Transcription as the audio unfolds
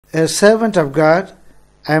A servant of God,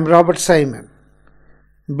 I am Robert Simon.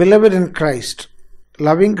 Beloved in Christ,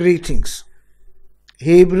 loving greetings.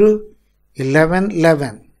 Hebrew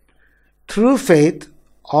 11:11. Through faith,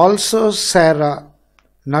 also Sarah,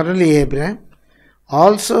 not only Abraham,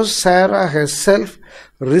 also Sarah herself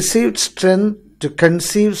received strength to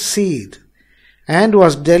conceive seed, and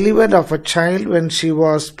was delivered of a child when she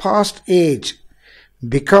was past age,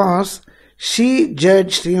 because she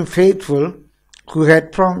judged him faithful who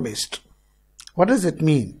had promised. What does it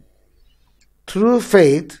mean? Through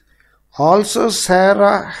faith, also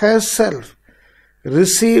Sarah herself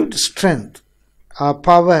received strength, or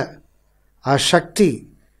power, or Shakti,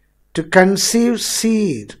 to conceive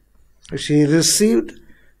seed. She received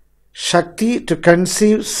Shakti to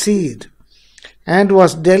conceive seed, and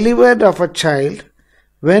was delivered of a child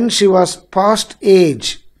when she was past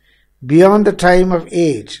age, beyond the time of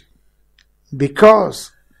age,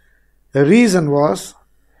 because the reason was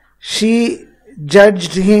she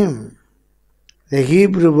judged him. The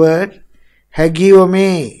Hebrew word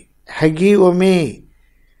hagiomai.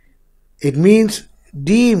 It means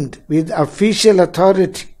deemed with official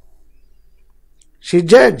authority. She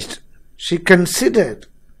judged, she considered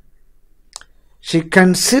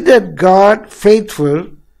God faithful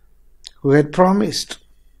who had promised.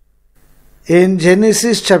 In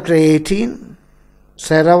Genesis chapter 18,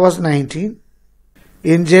 Sarah was 19.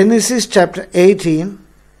 In Genesis chapter 18,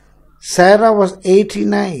 Sarah was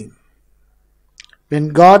 89. When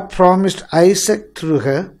God promised Isaac through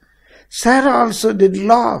her, Sarah also did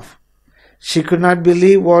laugh. She could not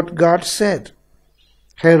believe what God said.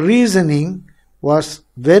 Her reasoning was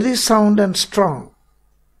very sound and strong.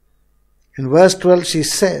 In verse 12 she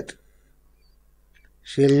said,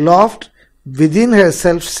 she laughed within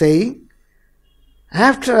herself, saying,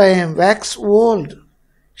 after I am waxed old,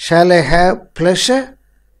 shall I have pleasure,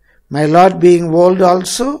 my Lord being old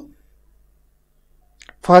also?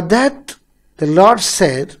 For that the Lord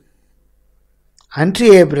said unto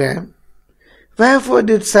Abraham, wherefore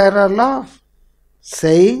did Sarah laugh,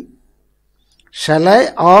 saying, shall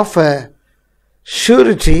I offer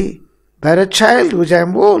surety by a child which I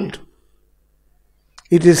am old?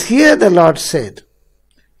 It is here the Lord said,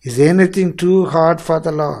 is anything too hard for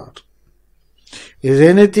the Lord? Is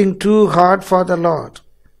anything too hard for the Lord?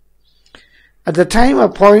 At the time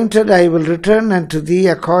appointed I will return unto thee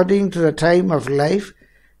according to the time of life,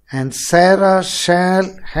 and Sarah shall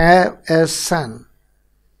have a son.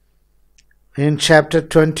 In chapter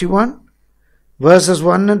 21, verses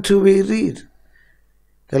 1 and 2 we read,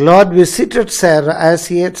 the Lord visited Sarah as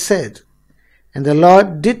he had said, and the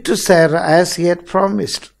Lord did to Sarah as he had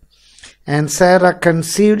promised. And Sarah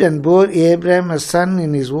conceived and bore Abraham a son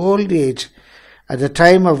in his old age, at the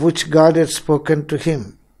time of which God had spoken to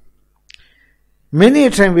him. Many a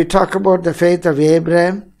time we talk about the faith of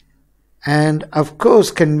Abraham, and of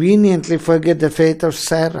course conveniently forget the faith of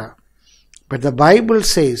Sarah. But the Bible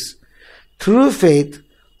says, through faith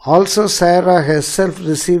also Sarah herself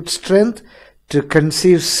received strength to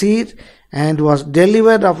conceive seed, and was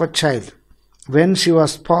delivered of a child when she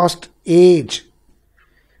was past age,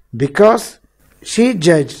 because she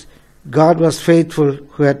judged God was faithful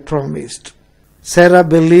who had promised. Sarah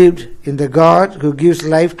believed in the God who gives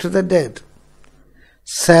life to the dead.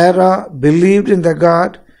 Sarah believed in the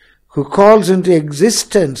God who calls into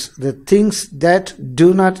existence the things that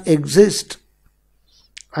do not exist.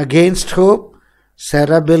 Against hope,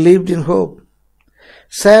 Sarah believed in hope.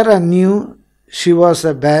 Sarah knew she was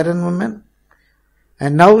a barren woman,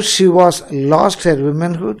 and now she was lost her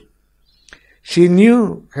womanhood. She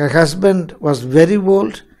knew her husband was very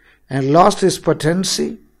old and lost his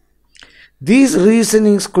potency. These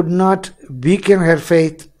reasonings could not weaken her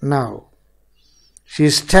faith now. She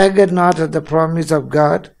staggered not at the promise of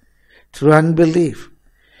God through unbelief,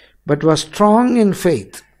 but was strong in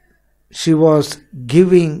faith. She was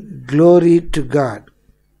giving glory to God.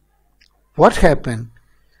 What happened?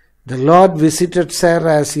 The Lord visited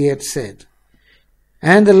Sarah as he had said,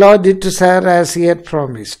 and the Lord did to Sarah as he had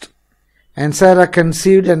promised. And Sarah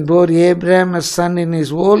conceived and bore Abraham a son in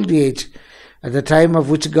his old age, at the time of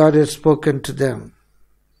which God had spoken to them.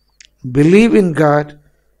 Believe in God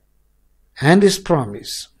and his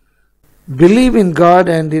promise. Believe in God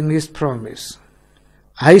and in his promise.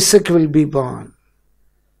 Isaac will be born.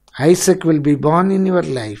 Isaac will be born in your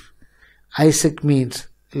life. Isaac means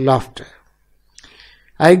laughter.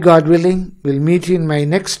 I, God willing, will meet you in my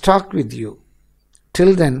next talk with you.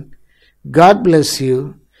 Till then, God bless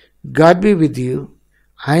you. God be with you.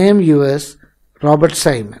 I am yours, Robert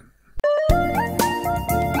Simon.